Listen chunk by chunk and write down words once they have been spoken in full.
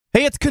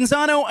Hey, it's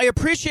Canzano. I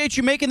appreciate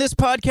you making this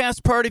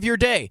podcast part of your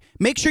day.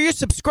 Make sure you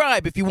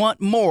subscribe if you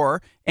want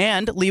more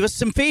and leave us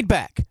some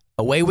feedback.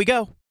 Away we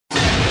go.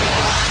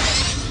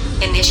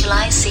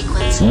 Initialize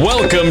sequence.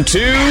 Welcome to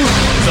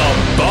The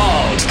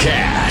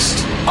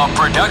Baldcast, a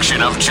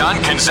production of John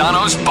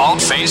Canzano's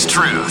Bald-Faced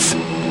Truth.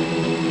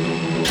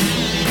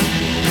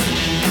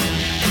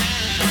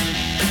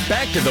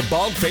 Back to The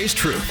Bald-Faced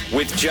Truth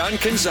with John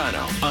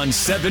Canzano on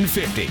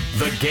 750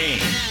 The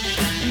Game.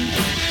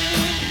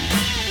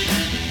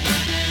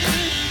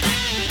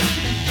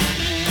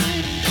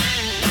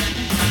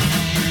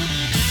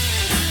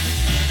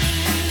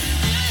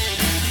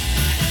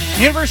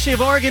 University of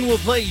Oregon will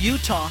play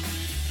Utah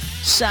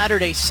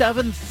Saturday,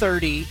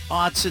 7:30,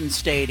 Autzen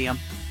Stadium.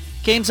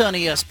 Game's on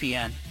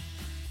ESPN.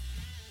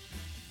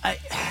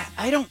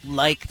 I don't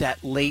like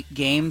that late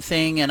game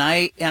thing, and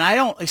I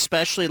don't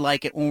especially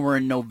like it when we're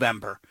in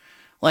November.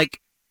 And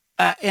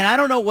I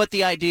don't know what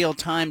the ideal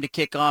time to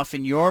kick off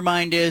in your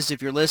mind is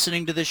if you're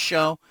listening to this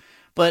show,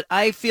 but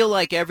I feel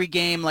like every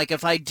game, like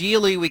if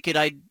ideally we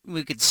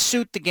could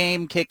suit the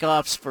game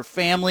kickoffs for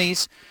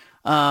families.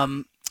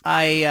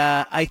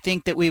 I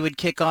think that we would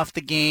kick off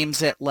the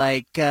games at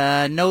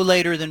no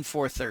later than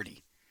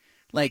 4:30.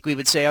 Like we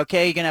would say,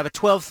 okay, you're going to have a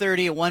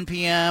 12:30, a 1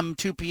 p.m.,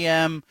 2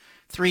 p.m.,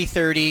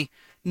 3:30,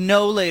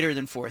 no later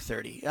than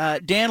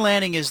 4:30. Dan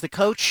Lanning is the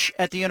coach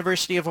at the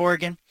University of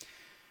Oregon.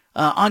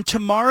 On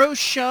tomorrow's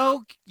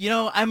show,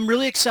 I'm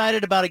really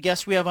excited about a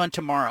guest we have on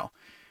tomorrow.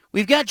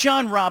 We've got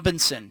John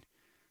Robinson,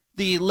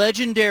 the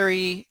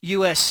legendary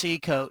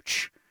USC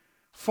coach,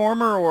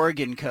 former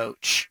Oregon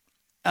coach.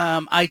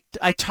 I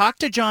talked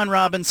to John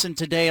Robinson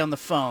today on the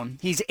phone.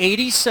 He's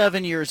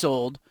 87 years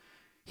old.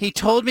 He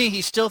told me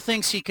he still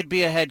thinks he could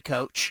be a head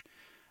coach.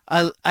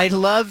 I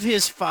love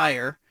his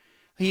fire.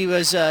 He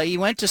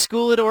went to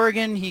school at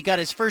Oregon. He got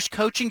his first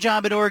coaching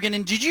job at Oregon.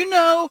 And did you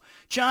know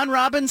John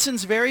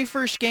Robinson's very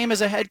first game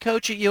as a head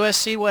coach at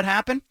USC, what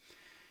happened?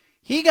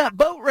 He got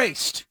boat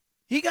raced.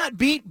 He got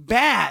beat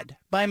bad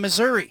by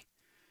Missouri.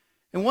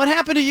 And what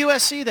happened to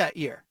USC that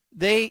year?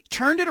 They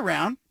turned it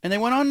around, and they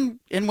went on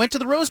and went to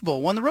the Rose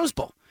Bowl, won the Rose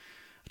Bowl.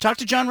 I talked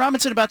to John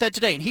Robinson about that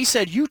today, and he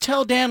said, you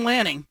tell Dan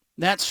Lanning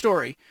that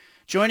story.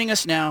 Joining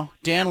us now,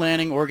 Dan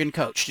Lanning, Oregon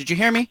coach. Did you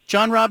hear me?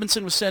 John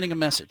Robinson was sending a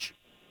message.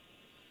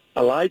 I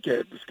like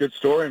it. It's a good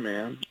story,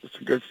 man. It's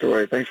a good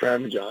story. Thanks for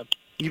having me, John.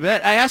 You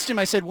bet. I asked him,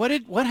 I said,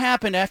 what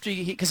happened after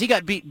because he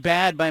got beat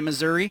bad by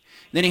Missouri,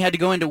 then he had to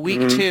go into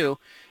week 2.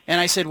 And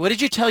I said, what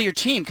did you tell your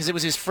team? Because it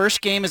was his first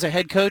game as a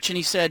head coach, and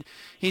he said,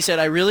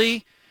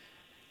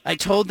 I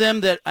told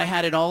them that I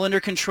had it all under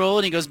control,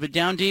 and he goes, but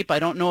down deep, I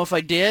don't know if I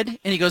did.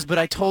 And he goes, but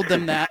I told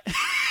them that.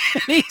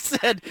 And he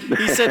said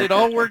it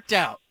all worked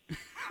out.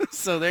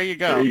 So there you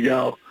go. There you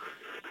go.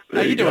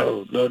 How you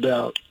doing? No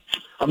doubt.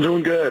 I'm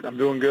doing good.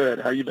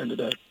 How you been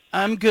today?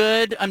 I'm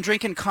good. I'm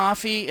drinking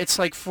coffee. It's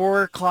like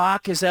 4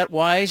 o'clock. Is that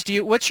wise?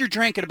 What's your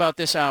drink at about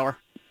this hour?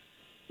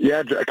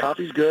 Yeah,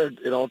 coffee's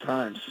good at all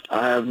times.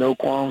 I have no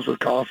qualms with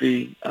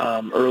coffee,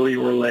 early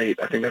or late.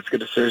 I think that's a good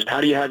decision. How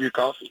do you have your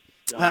coffee?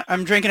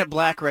 I'm drinking it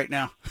black right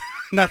now.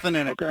 Nothing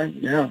in it. Okay,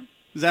 yeah.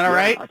 Is that all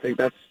right? I think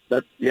that's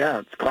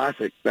it's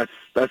classic. That's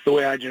the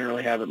way I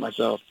generally have it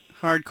myself.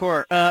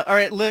 Hardcore. All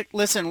right,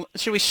 listen,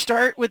 should we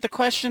start with the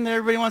question that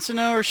everybody wants to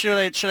know, or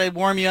should I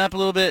warm you up a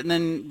little bit and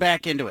then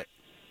back into it?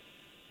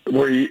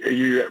 Are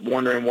you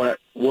wondering what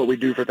we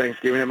do for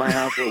Thanksgiving at my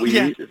house, what we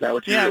eat? Is that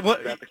what is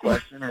that the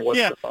question, or what's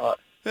the thought?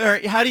 All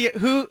right,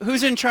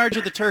 who's in charge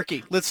of the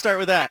turkey? Let's start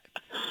with that.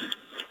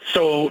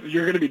 So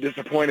you're going to be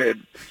disappointed.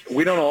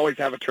 We don't always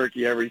have a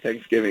turkey every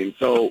Thanksgiving.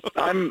 So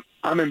I'm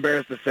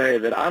embarrassed to say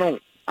that I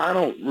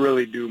don't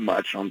really do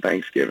much on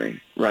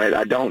Thanksgiving, right?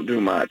 I don't do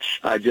much.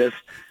 I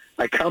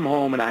come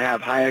home and I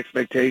have high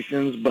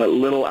expectations but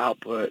little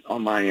output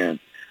on my end.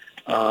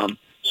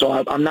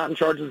 So I'm not in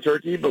charge of the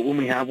turkey, but when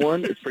we have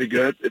one, it's pretty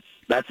good.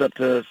 That's up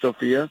to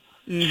Sophia.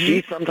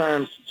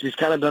 Mm-hmm. She's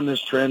kind of done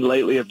this trend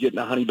lately of getting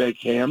a honey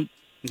baked ham,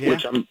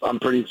 which I'm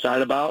pretty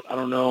excited about. I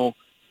don't know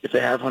if they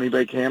have honey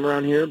baked ham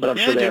around here, but I'm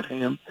sure they have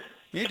ham.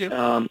 You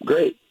do.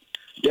 Great.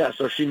 Yeah,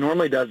 so she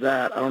normally does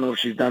that. I don't know if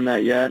she's done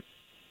that yet.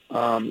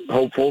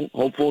 Hopeful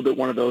that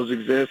one of those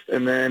exists.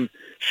 And then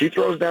she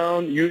throws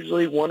down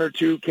usually 1 or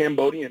 2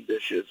 Cambodian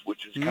dishes,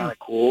 which is kind of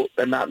cool.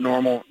 And not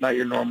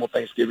your normal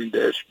Thanksgiving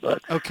dish.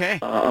 But okay.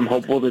 I'm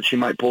hopeful that she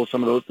might pull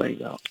some of those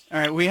things out. All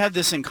right, we have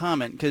this in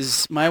common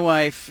because my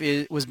wife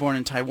was born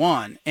in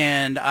Taiwan,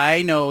 and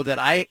I know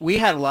that we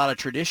had a lot of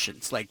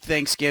traditions, like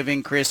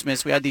Thanksgiving,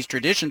 Christmas. We had these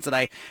traditions that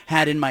I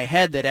had in my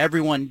head that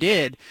everyone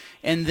did.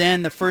 And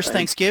then the first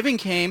Thanksgiving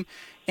came,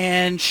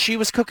 and she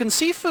was cooking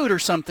seafood or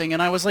something,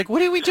 and I was like,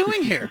 what are we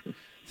doing here?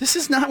 This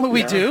is not what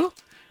we do.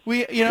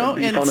 We, beef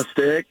on a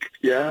stick.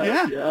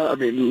 Yeah. I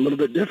mean, a little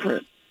bit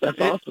different. That's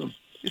awesome.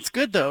 It's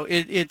good, though.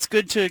 It's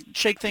good to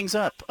shake things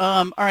up.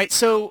 All right,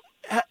 so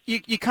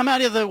you come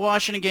out of the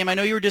Washington game. I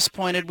know you were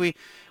disappointed.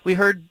 We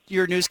heard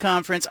your news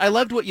conference. I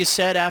loved what you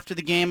said after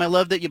the game. I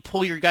love that you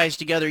pull your guys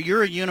together.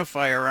 You're a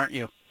unifier, aren't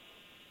you?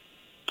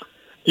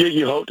 Yeah,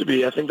 you hope to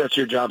be. I think that's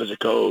your job as a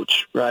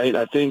coach, right?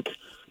 I think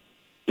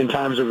in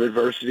times of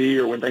adversity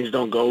or when things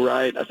don't go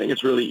right, I think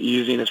it's really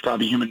easy, and it's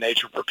probably human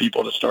nature for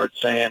people to start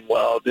saying,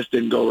 well, this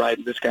didn't go right,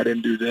 and this guy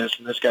didn't do this,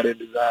 and this guy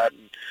didn't do that.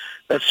 And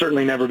that's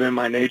certainly never been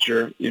my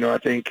nature. I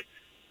think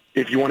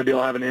if you want to be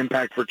able to have an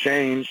impact for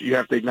change, you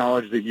have to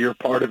acknowledge that you're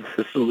part of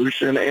the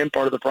solution and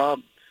part of the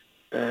problem.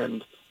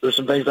 And there's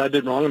some things I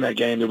did wrong in that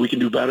game that we can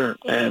do better.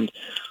 And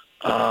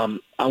I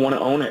want to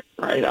own it,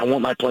 right? I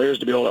want my players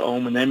to be able to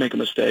own when they make a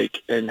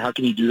mistake. And how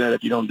can you do that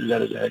if you don't do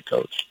that as a head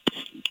coach?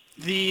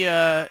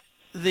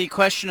 The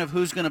question of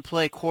who's going to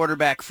play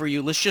quarterback for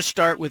you, let's just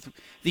start with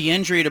the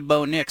injury to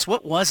Bo Nix.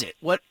 What was it?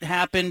 What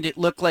happened? It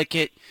looked like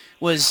it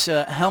was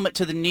a helmet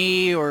to the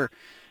knee, or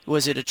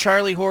was it a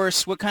Charlie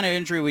horse? What kind of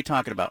injury are we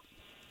talking about?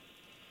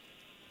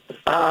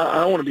 I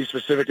don't want to be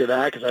specific to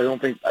that because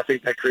I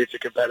think that creates a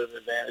competitive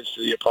advantage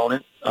to the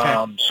opponent.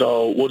 Okay.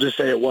 So we'll just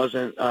say it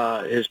wasn't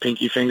his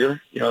pinky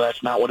finger.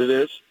 That's not what it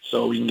is.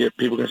 So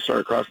people can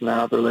start crossing that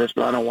off their list,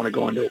 but I don't want to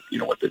go into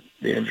what the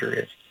injury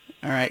is.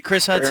 All right,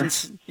 Chris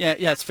Hudson. Yeah,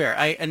 it's fair.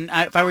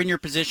 If I were in your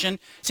position,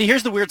 see,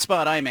 here's the weird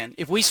spot I'm in.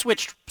 If we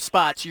switched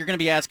spots, you're going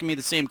to be asking me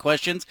the same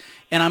questions,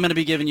 and I'm going to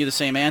be giving you the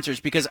same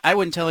answers because I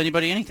wouldn't tell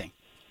anybody anything.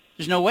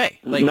 There's no way.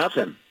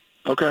 Nothing.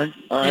 Okay.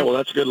 All right. Well,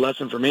 that's a good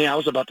lesson for me. I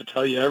was about to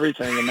tell you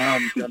everything, and now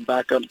I'm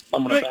back up.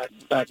 I'm going to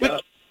back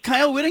up.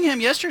 Kyle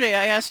Whittingham yesterday,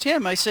 I asked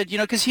him. I said,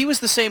 because he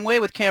was the same way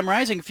with Cam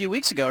Rising a few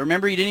weeks ago.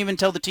 Remember, he didn't even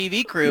tell the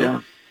TV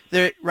crew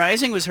that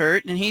Rising was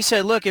hurt, and he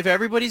said, look, if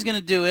everybody's going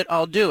to do it,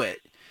 I'll do it.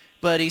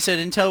 But he said,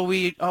 until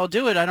we all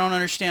do it, I don't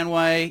understand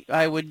why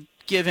I would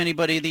give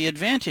anybody the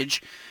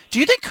advantage. Do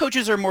you think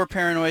coaches are more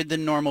paranoid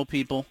than normal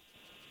people?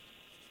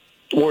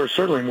 We're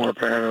certainly more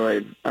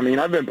paranoid. I mean,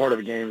 I've been part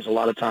of games a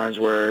lot of times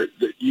where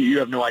you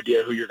have no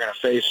idea who you're going to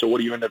face, so what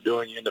do you end up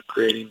doing? You end up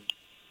creating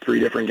 3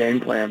 different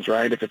game plans,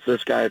 right? If it's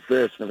this guy, it's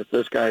this, and if it's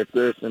this guy, it's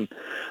this. And,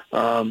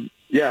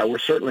 we're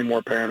certainly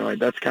more paranoid.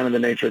 That's kind of the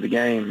nature of the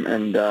game.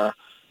 And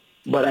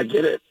but I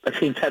get it. I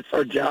mean, that's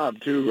our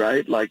job too,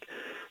 right? Like,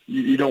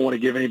 you don't want to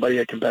give anybody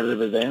a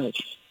competitive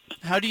advantage.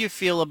 How do you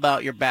feel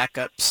about your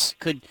backups?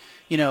 Could,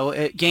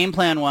 game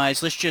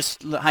plan-wise, let's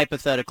just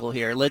hypothetical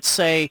here. Let's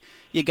say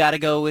you got to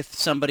go with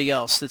somebody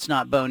else that's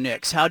not Bo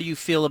Nix. How do you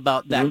feel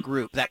about that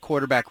group, that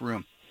quarterback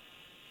room?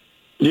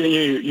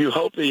 You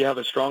hope that you have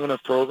a strong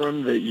enough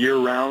program that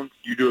year-round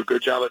you do a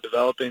good job of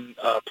developing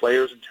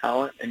players and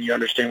talent, and you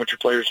understand what your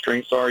players'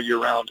 strengths are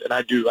year-round. And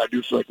I do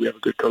feel like we have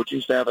a good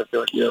coaching staff. I feel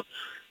like we have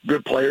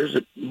good players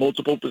at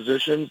multiple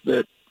positions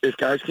that if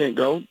guys can't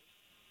go,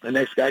 the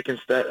next guy can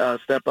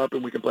step up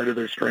and we can play to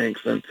their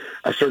strengths. And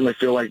I certainly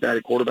feel like that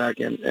at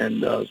quarterback and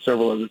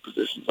several other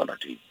positions on our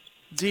team.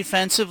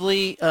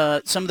 Defensively,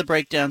 some of the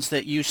breakdowns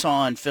that you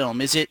saw on film,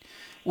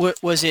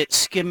 was it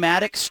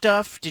schematic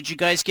stuff? Did you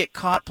guys get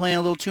caught playing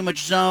a little too much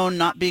zone,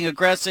 not being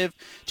aggressive?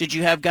 Did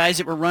you have guys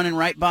that were running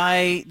right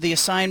by the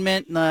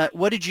assignment?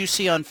 What did you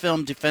see on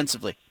film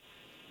defensively?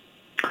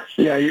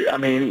 Yeah,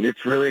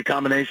 it's really a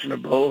combination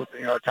of both.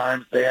 At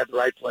times they had the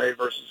right play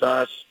versus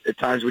us. At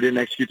times we didn't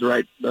execute the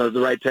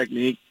right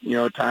technique.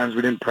 At times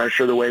we didn't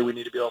pressure the way we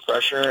need to be able to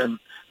pressure. And,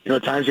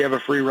 at times you have a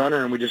free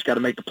runner and we just got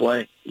to make the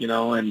play,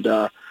 and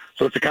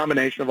so it's a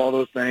combination of all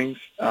those things.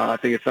 I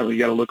think it's something you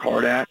got to look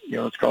hard at.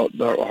 It's called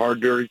the hard,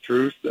 dirty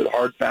truths, the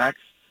hard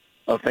facts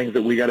of things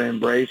that we got to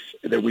embrace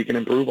that we can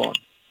improve on.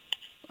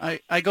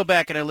 I go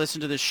back and I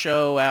listen to the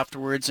show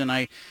afterwards, and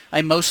I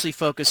mostly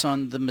focus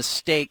on the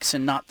mistakes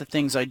and not the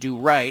things I do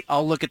right.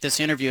 I'll look at this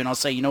interview and I'll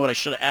say, you know what, I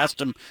should have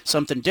asked him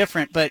something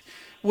different. But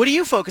what do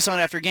you focus on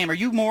after a game? Are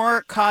you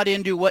more caught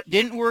into what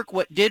didn't work,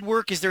 what did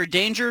work? Is there a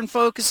danger in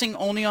focusing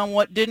only on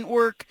what didn't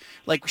work?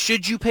 Like,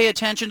 should you pay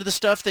attention to the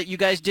stuff that you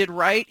guys did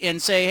right and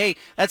say, hey,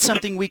 that's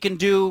something we can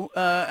do,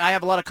 I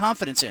have a lot of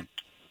confidence in?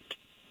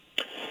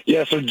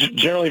 Yeah, so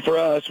generally for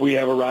us, we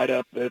have a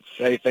write-up that's,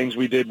 hey, things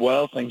we did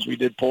well, things we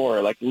did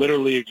poor, like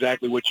literally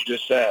exactly what you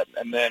just said.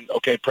 And then,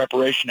 okay,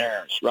 preparation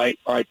errors, right?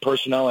 All right,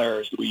 personnel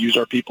errors, that we use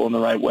our people in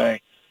the right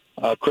way.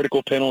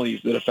 Critical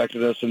penalties that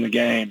affected us in the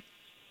game.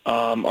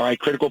 All right,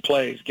 critical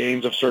plays,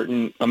 gains of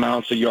certain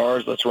amounts of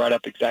yards. Let's write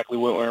up exactly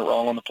what went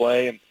wrong on the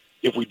play. And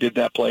if we did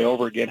that play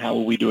over again, how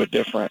will we do it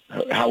different?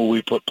 How will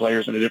we put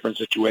players in a different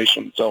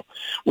situation? So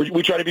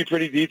we try to be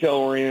pretty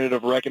detail-oriented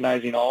of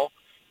recognizing all.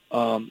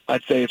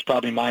 I'd say it's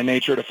probably my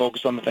nature to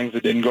focus on the things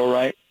that didn't go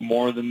right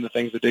more than the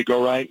things that did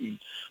go right. And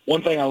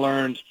one thing I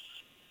learned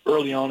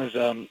early on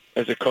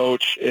as a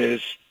coach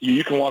is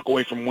you can walk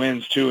away from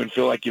wins too and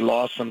feel like you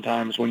lost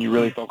sometimes when you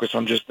really focus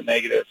on just the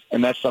negative.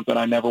 And that's something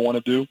I never want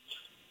to do.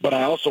 But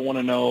I also want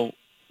to know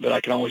that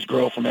I can always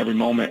grow from every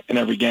moment in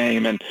every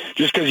game. And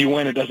just because you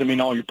win, it doesn't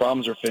mean all your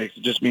problems are fixed.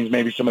 It just means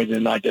maybe somebody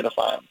didn't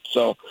identify them.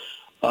 So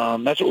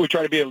that's what we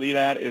try to be elite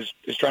at is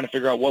trying to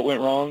figure out what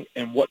went wrong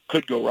and what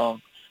could go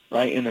wrong,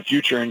 right, in the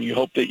future, and you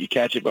hope that you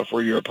catch it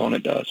before your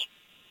opponent does.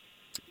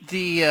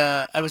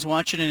 I was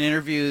watching an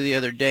interview the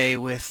other day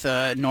with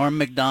Norm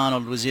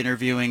Macdonald was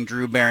interviewing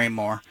Drew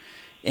Barrymore,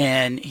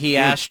 And he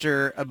asked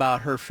her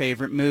about her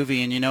favorite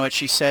movie, and you know what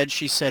she said?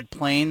 She said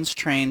Planes,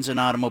 Trains, and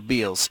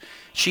Automobiles.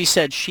 She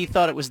said she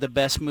thought it was the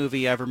best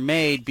movie ever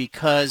made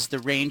because the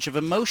range of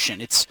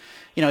emotion. It's,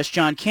 it's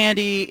John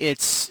Candy,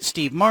 it's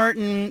Steve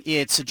Martin,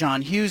 it's a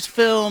John Hughes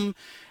film.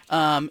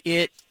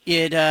 You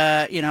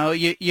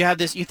have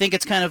this, you think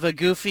it's kind of a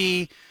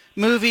goofy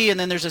movie, and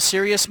then there's a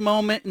serious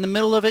moment in the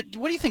middle of it.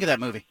 What do you think of that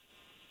movie?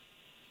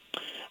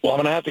 Well, I'm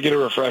going to have to get a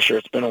refresher.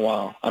 It's been a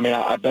while. I mean,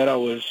 I bet I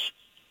was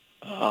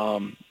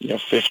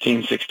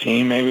 15,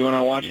 16 maybe when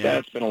I watched that.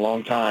 It's been a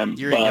long time.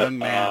 You're a young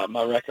man.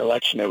 My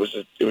recollection, it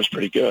was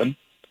pretty good.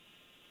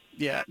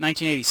 Yeah,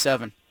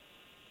 1987.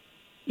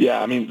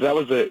 Yeah, I mean that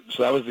was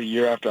the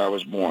year after I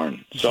was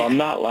born. So I'm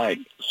not like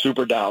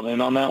super dialed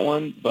in on that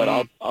one, but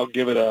I'll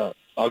give it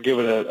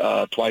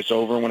a twice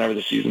over whenever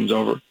the season's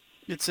over.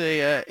 It's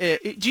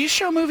do you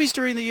show movies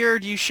during the year?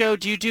 Do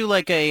you do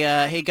like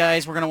a hey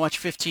guys, we're gonna watch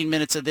 15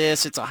 minutes of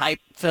this? It's a hype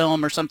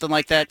film or something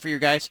like that for your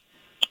guys?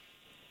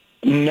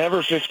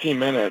 Never 15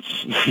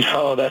 minutes.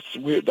 No,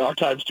 our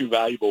time's too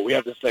valuable. We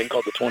have this thing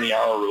called the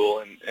 20-hour rule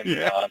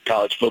in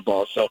college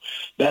football, so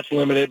that's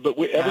limited. But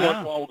every once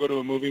in a while we'll go to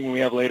a movie when we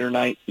have later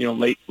night,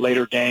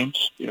 later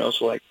games,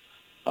 so like,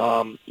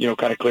 kind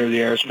of clear the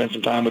air, spend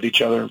some time with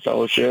each other and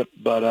fellowship,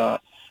 but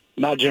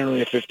not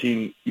generally a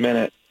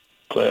 15-minute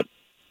clip.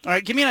 All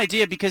right, give me an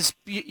idea because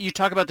you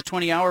talk about the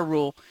 20-hour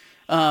rule.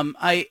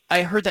 I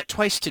heard that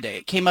twice today.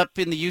 It came up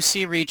in the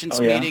UC Regents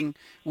meeting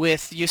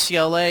with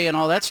UCLA and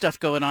all that stuff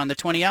going on. The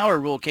 20-hour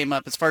rule came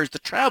up as far as the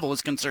travel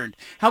is concerned.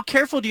 How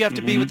careful do you have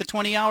to be with the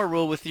 20-hour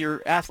rule with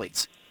your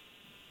athletes?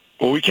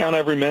 Well, we count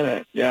every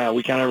minute. Yeah,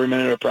 we count every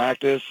minute of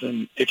practice,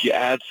 and if you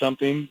add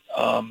something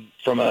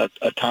from a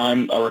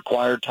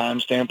required time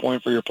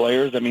standpoint for your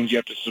players, that means you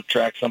have to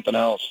subtract something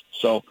else.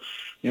 So,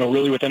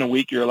 really within a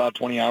week, you're allowed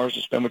 20 hours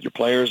to spend with your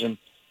players, and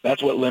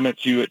that's what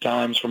limits you at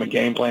times from a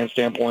game plan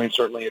standpoint.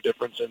 Certainly a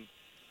difference in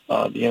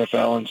the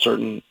NFL and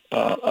certain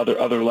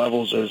other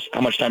levels is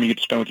how much time you get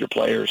to spend with your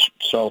players.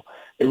 So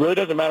it really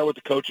doesn't matter what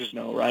the coaches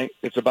know, right?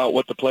 It's about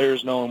what the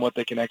players know and what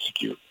they can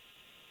execute.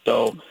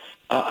 So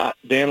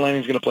Dan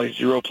Lanning's going to play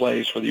 0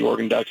 plays for the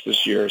Oregon Ducks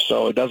this year.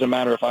 So it doesn't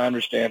matter if I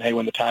understand, hey,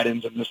 when the tight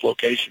end's in this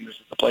location, this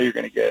is the play you're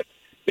going to get.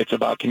 It's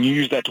about can you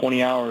use that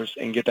 20 hours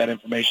and get that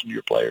information to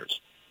your players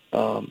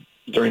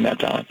during that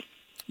time.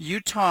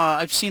 Utah,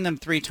 I've seen them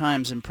 3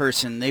 times in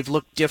person. They've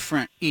looked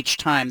different each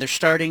time. They're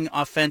starting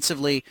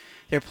offensively.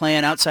 They're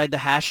playing outside the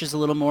hashes a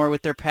little more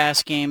with their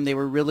pass game. They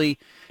were really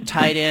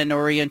tight end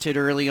oriented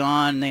early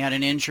on. They had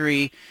an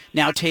injury.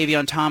 Now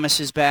Tavion Thomas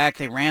is back.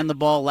 They ran the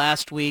ball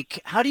last week.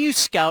 How do you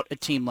scout a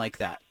team like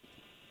that?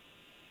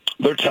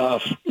 They're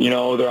tough.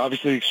 They're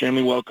obviously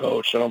extremely well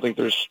coached. I don't think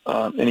there's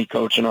any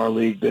coach in our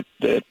league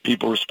that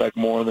people respect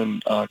more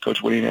than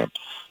Coach Whittingham.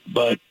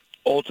 But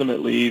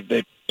ultimately,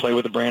 they play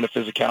with a brand of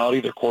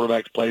physicality. Their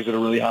quarterback plays at a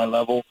really high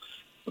level.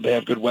 They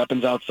have good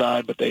weapons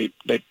outside, but they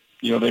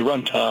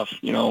run tough.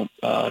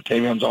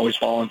 Tavion's always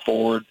falling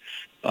forward.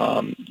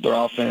 Their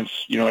offense,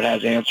 it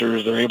has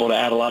answers. They're able to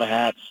add a lot of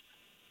hats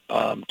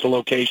to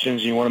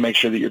locations. You want to make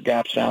sure that your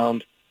gap's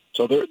sound.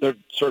 So they're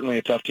certainly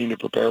a tough team to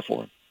prepare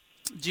for.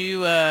 Do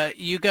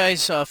you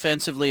guys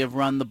offensively have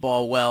run the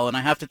ball well? And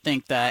I have to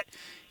think that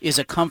is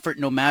a comfort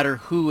no matter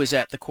who is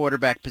at the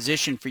quarterback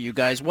position for you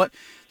guys. What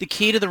the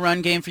key to the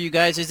run game for you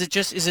guys? Is it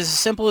as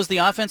simple as the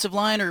offensive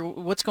line, or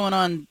what's going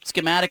on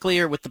schematically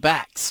or with the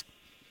backs?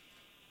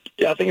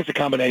 Yeah, I think it's a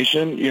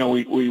combination.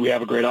 We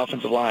have a great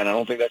offensive line. I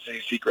don't think that's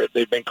any secret.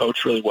 They've been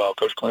coached really well.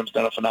 Coach Clem's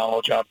done a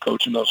phenomenal job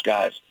coaching those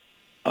guys.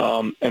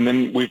 And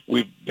then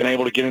we've been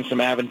able to get in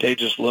some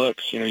advantageous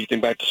looks. You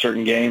think back to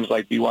certain games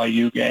like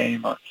BYU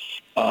game or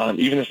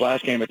even this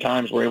last game at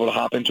times we're able to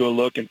hop into a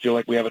look and feel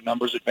like we have a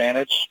numbers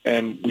advantage,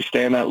 and we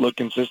stay in that look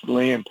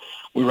consistently, and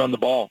we run the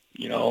ball,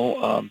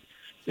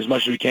 as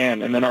much as we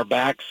can. And then our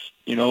backs,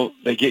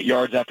 they get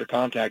yards after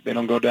contact. They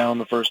don't go down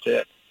the first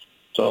hit.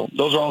 So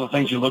those are all the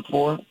things you look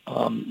for.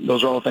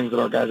 Those are all the things that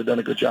our guys have done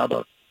a good job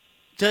of.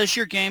 Does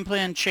your game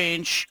plan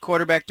change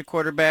quarterback to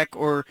quarterback,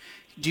 or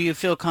do you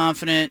feel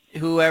confident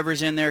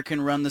whoever's in there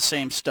can run the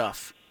same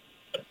stuff?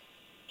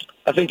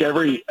 I think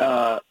every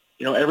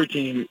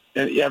team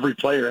and every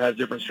player has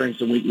different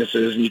strengths and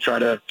weaknesses, and you try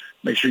to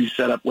make sure you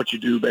set up what you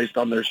do based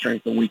on their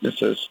strengths and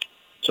weaknesses.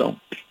 So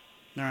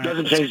it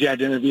doesn't change the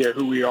identity of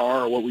who we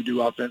are or what we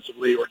do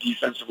offensively or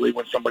defensively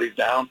when somebody's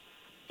down.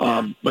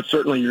 But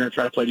certainly you're going to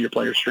try to play to your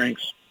players'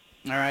 strengths.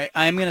 All right.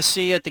 I'm going to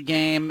see you at the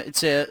game.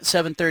 It's a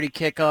 7:30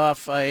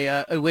 kickoff.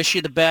 I wish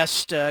you the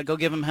best. Go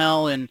give them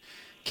hell and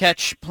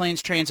catch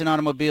Planes, Trains, and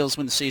Automobiles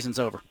when the season's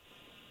over.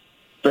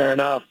 Fair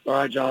enough. All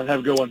right, John. Have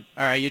a good one.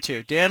 All right, you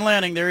too. Dan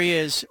Lanning, there he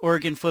is,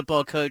 Oregon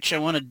football coach. I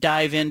want to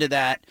dive into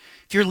that.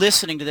 If you're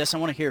listening to this, I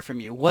want to hear from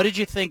you. What did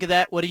you think of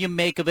that? What do you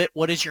make of it?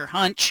 What is your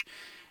hunch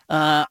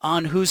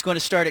on who's going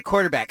to start at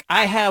quarterback?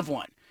 I have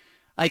one.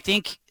 I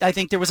think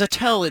there was a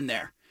tell in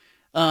there.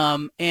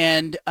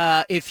 And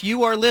if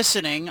you are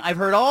listening, I've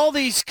heard all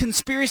these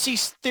conspiracy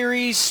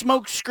theories,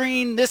 smoke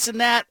screen, this and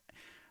that.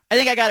 I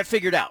think I got it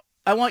figured out.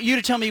 I want you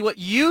to tell me what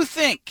you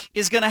think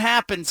is going to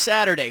happen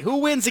Saturday. Who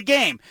wins the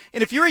game?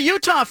 And if you're a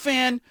Utah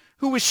fan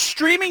who was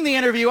streaming the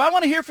interview, I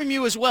want to hear from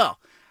you as well.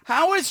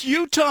 How is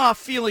Utah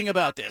feeling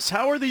about this?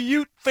 How are the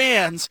Ute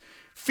fans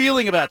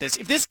feeling about this?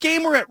 If this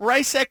game were at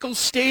Rice-Eccles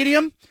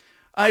Stadium,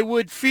 I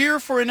would fear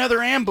for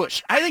another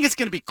ambush. I think it's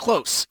going to be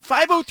close.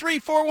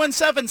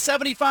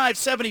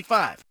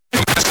 503-417-7575.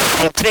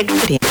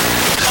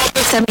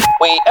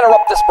 We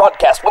interrupt this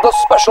broadcast with a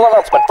special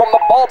announcement from the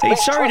Bald Hey,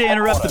 Face sorry to Truth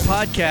interrupt the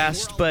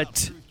Headquarters. podcast,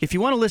 but if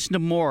you want to listen to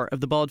more of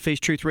the Bald Face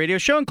Truth Radio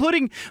Show,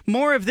 including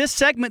more of this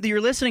segment that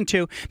you're listening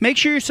to, make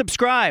sure you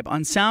subscribe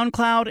on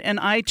SoundCloud and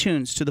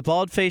iTunes to the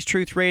Bald Face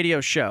Truth Radio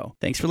Show.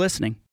 Thanks for listening.